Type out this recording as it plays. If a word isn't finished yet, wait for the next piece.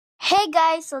Hey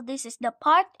guys, so this is the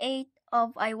part 8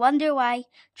 of I Wonder Why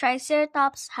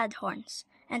Triceratops Had Horns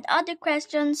and other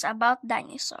questions about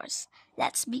dinosaurs.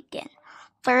 Let's begin.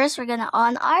 First, we're gonna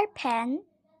on our pen.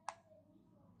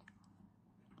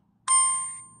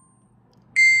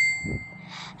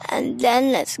 And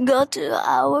then let's go to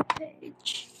our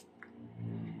page.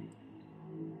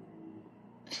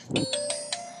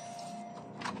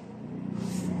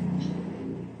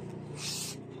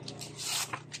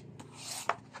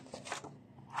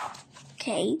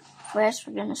 Okay, first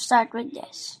we're gonna start with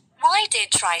this. Why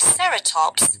did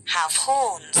Triceratops have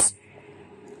horns?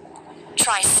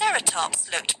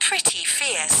 Triceratops looked pretty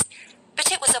fierce,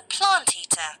 but it was a plant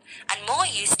eater and more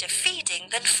used to feeding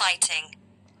than fighting.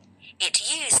 It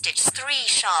used its 3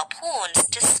 sharp horns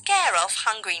to scare off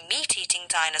hungry meat-eating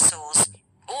dinosaurs,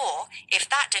 or, if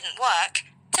that didn't work,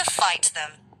 to fight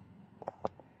them.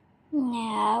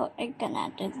 Now we're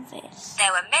gonna do this.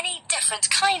 There were many different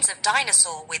kinds of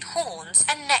dinosaur with horns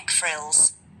and neck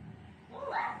frills.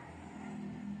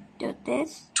 Do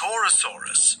this.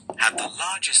 Torosaurus had the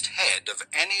largest head of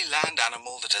any land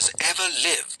animal that has ever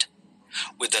lived.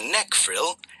 With a neck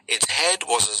frill, its head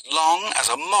was as long as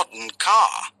a modern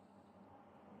car.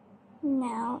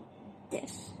 Now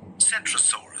this.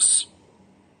 Centrosaurus.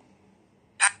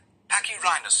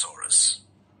 Pachyrhinosaurus.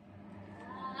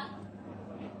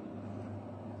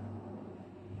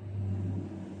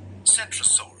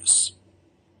 Centrosaurus.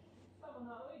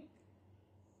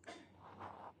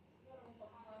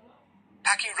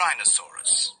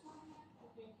 Pachyrhinosaurus.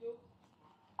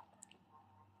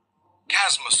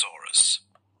 Chasmosaurus.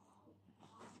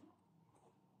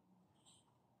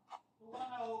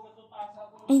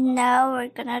 And now we're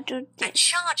gonna do A this.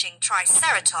 charging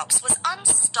Triceratops was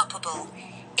unstoppable.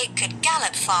 It could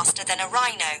gallop faster than a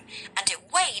rhino, and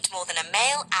it weighed more than a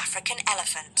male African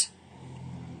elephant.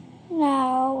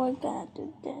 Now we're gonna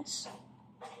do this.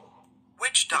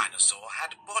 Which dinosaur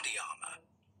had body armor?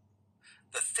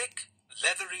 The thick,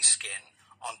 leathery skin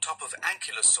on top of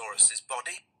Ankylosaurus's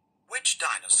body. Which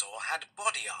dinosaur had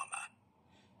body armor?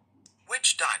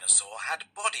 Which dinosaur had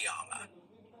body armor?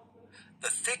 The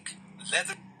thick,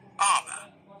 leather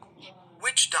armor.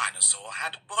 Which dinosaur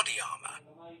had body armor?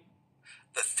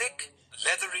 The thick,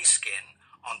 leathery skin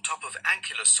on top of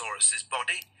Ankylosaurus's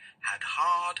body had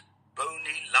hard,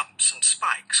 bony lumps and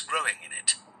spikes growing in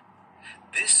it.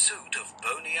 This suit of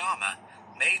bony armor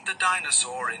made the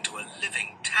dinosaur into a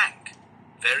living tank,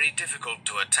 very difficult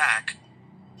to attack.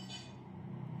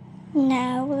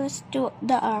 Now let's do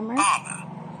the armor. Armor.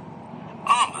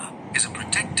 Armor is a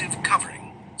protective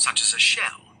covering, such as a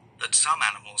shell, that some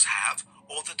animals have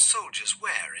or that soldiers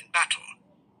wear in battle.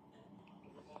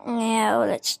 Now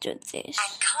let's do this.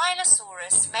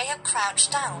 Ankylosaurus may have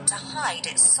crouched down to hide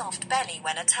its soft belly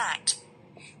when attacked.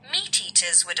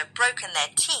 Meat-eaters would have broken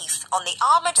their teeth on the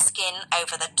armored skin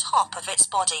over the top of its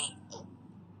body.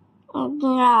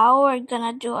 Now we're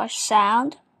gonna do our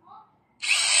sound.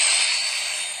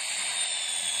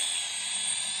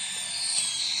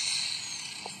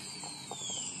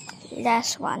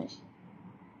 Last one.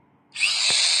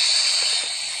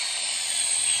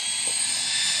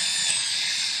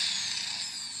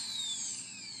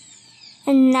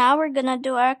 And now we're gonna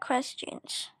do our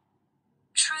questions.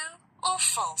 True or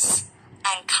false?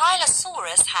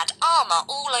 Ankylosaurus had armor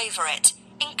all over it,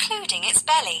 including its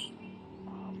belly.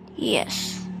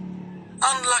 Yes.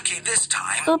 Unlucky this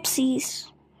time. Oopsies.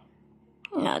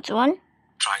 Another one.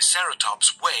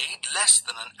 Triceratops weighed less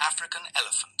than an African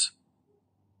elephant.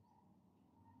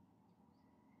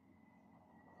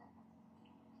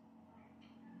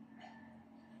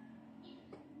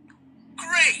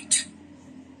 Great!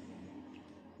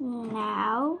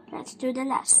 Now let's do the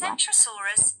last one.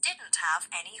 Centrosaurus didn't have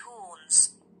any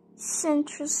horns.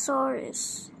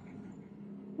 Centrosaurus.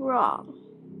 Wrong.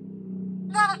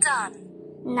 Well done.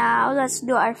 Now let's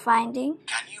do our finding.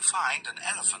 Can you find an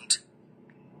elephant?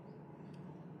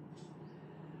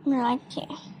 Right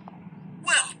here.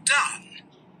 Well done!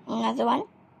 Another one.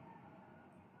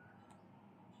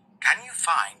 Can you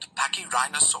find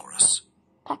Pachyrhinosaurus?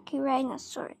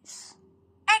 Pachyrhinosaurus.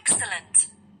 Excellent.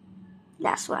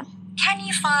 Last one. Can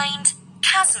you find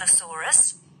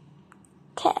Chasmosaurus?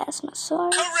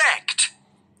 Chasmosaurus. Correct!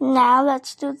 Now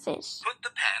let's do this. Put the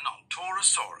pen on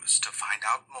Torosaurus to find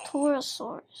out more.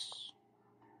 Torosaurus.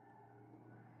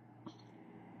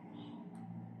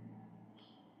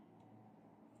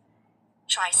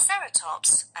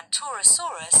 Triceratops and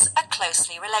Torosaurus are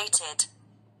closely related.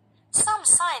 Some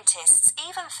scientists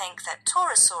even think that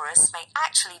Torosaurus may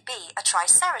actually be a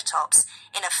Triceratops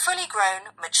in a fully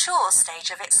grown, mature stage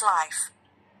of its life.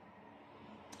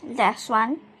 Last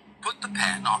one. Put the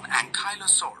pen on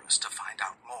Ankylosaurus to find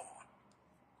out more.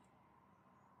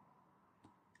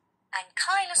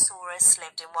 Ankylosaurus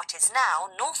lived in what is now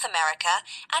North America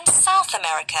and South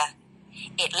America.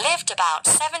 It lived about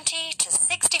 70 to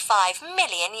 65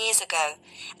 million years ago,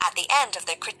 at the end of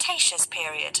the Cretaceous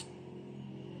period.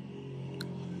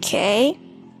 Okay.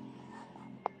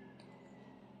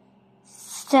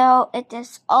 So it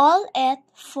is all it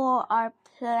for our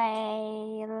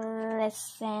Play,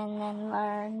 Listen, and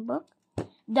Learn book.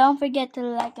 Don't forget to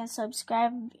like and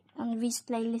subscribe on this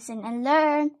Play, Listen, and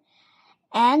Learn.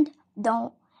 And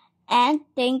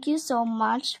thank you so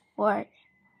much for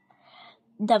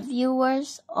the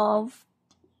viewers of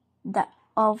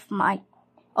my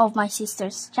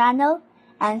sister's channel,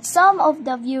 and some of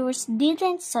the viewers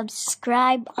didn't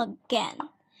subscribe again.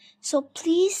 So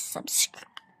please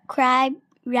subscribe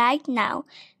right now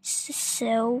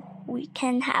so we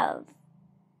can have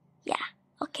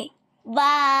okay.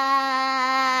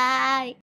 Bye.